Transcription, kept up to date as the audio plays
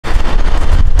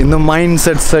In the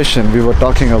mindset session, we were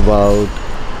talking about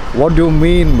what do you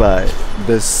mean by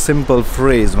this simple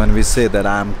phrase when we say that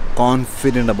I'm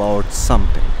confident about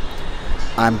something.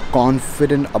 I'm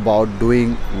confident about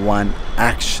doing one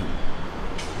action.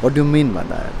 What do you mean by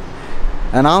that?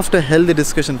 And after healthy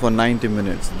discussion for 90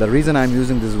 minutes, the reason I'm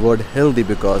using this word healthy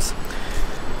because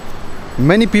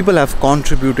many people have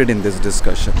contributed in this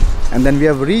discussion, and then we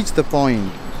have reached the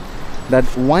point that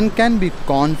one can be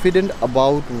confident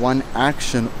about one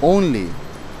action only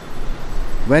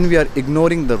when we are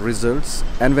ignoring the results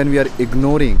and when we are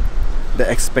ignoring the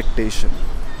expectation.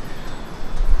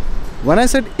 When I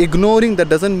said ignoring, that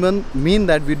doesn't mean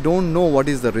that we don't know what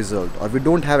is the result, or we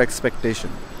don't have expectation,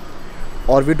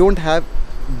 or we don't have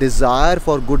desire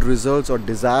for good results or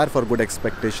desire for good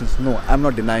expectations. No, I'm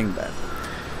not denying that.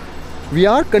 We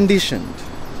are conditioned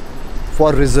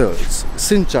for results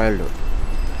since childhood.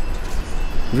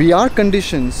 We are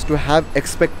conditioned to have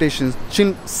expectations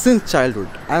since childhood.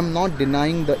 I am not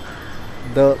denying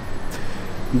the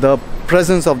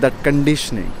presence of that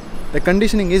conditioning. The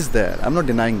conditioning is there. I'm not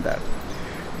denying that.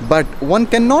 But one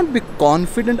cannot be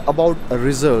confident about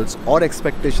results or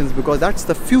expectations because that's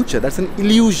the future. That's an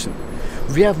illusion.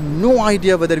 We have no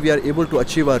idea whether we are able to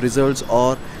achieve our results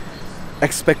or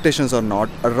expectations or not.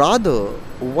 Rather,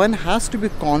 one has to be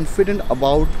confident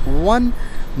about one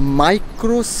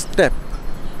micro step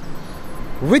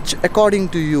which according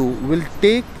to you will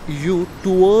take you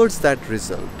towards that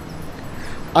result.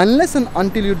 Unless and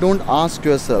until you don't ask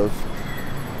yourself,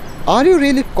 are you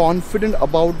really confident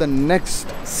about the next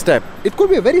step? It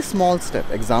could be a very small step.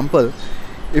 Example,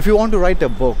 if you want to write a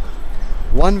book,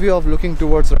 one way of looking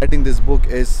towards writing this book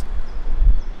is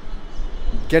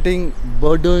getting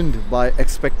burdened by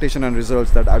expectation and results,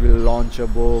 that I will launch a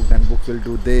book, then book will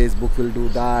do this, book will do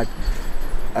that,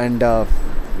 and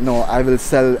no, I will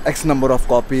sell X number of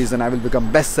copies and I will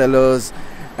become bestsellers,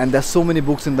 and there's so many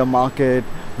books in the market.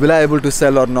 Will I able to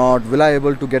sell or not? Will I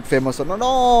able to get famous or not?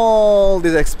 All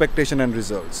these expectations and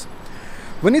results.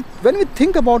 When we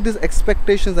think about these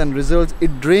expectations and results,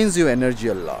 it drains your energy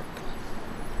a lot.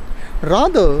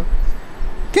 Rather,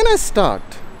 can I start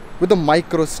with a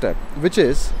micro step, which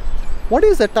is, what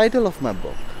is the title of my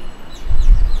book?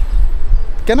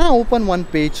 Can I open one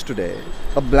page today,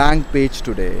 a blank page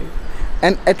today,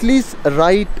 and at least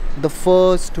write the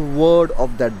first word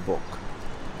of that book?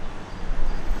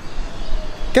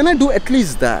 Can I do at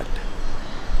least that?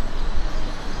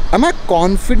 Am I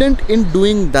confident in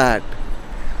doing that?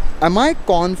 Am I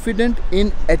confident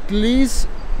in at least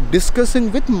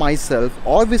discussing with myself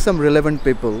or with some relevant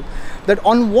people that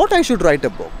on what I should write a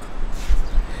book?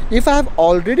 If I have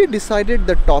already decided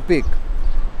the topic,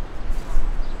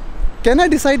 can I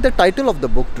decide the title of the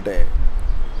book today?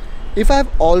 If I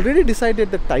have already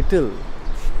decided the title,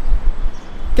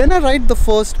 can I write the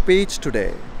first page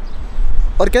today?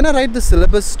 Or can I write the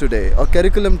syllabus today, or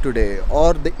curriculum today,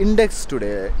 or the index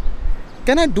today?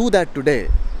 Can I do that today?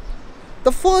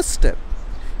 The first step,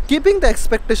 keeping the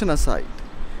expectation aside,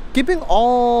 keeping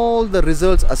all the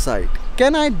results aside,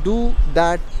 can I do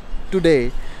that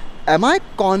today? Am I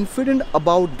confident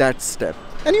about that step?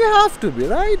 And you have to be,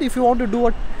 right? If you want to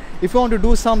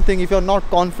do something, if you're not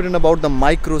confident about the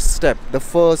micro step, the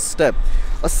first step,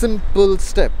 a simple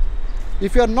step,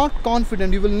 if you're not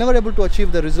confident, you will never able to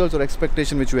achieve the results or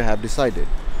expectation which you have decided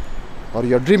or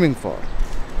you're dreaming for.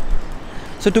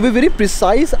 So to be very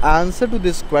precise answer to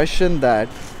this question, that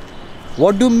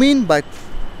what do you mean by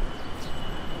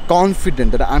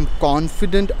confident, that I'm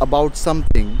confident about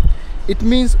something, it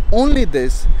means only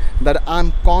this, that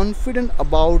I'm confident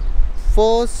about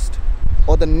first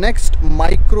or the next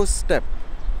micro step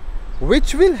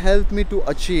which will help me to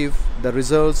achieve the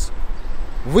results,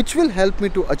 which will help me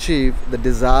to achieve the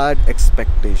desired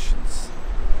expectations.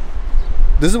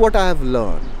 This is what I have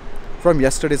learned from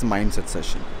yesterday's mindset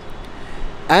session.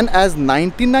 And as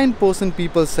 99%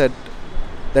 people said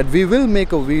that we will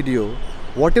make a video,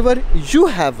 whatever you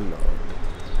have learned.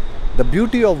 The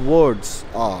beauty of words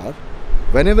are,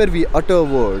 whenever we utter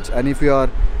words, and if you are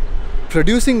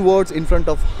producing words in front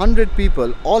of 100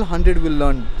 people, all 100 will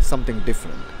learn something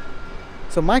different.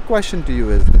 So my question to you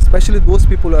is, especially those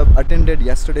people who have attended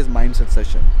yesterday's mindset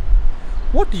session,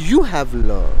 what you have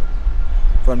learned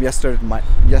from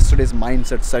yesterday's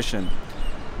mindset session,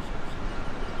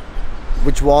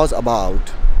 which was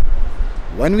about,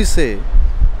 when we say,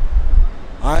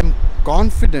 I'm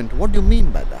confident, what do you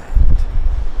mean by that?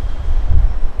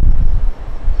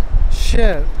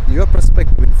 Share your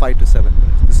perspective in 5 to 7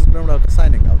 minutes. This is Prem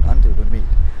signing out. Until we meet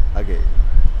again.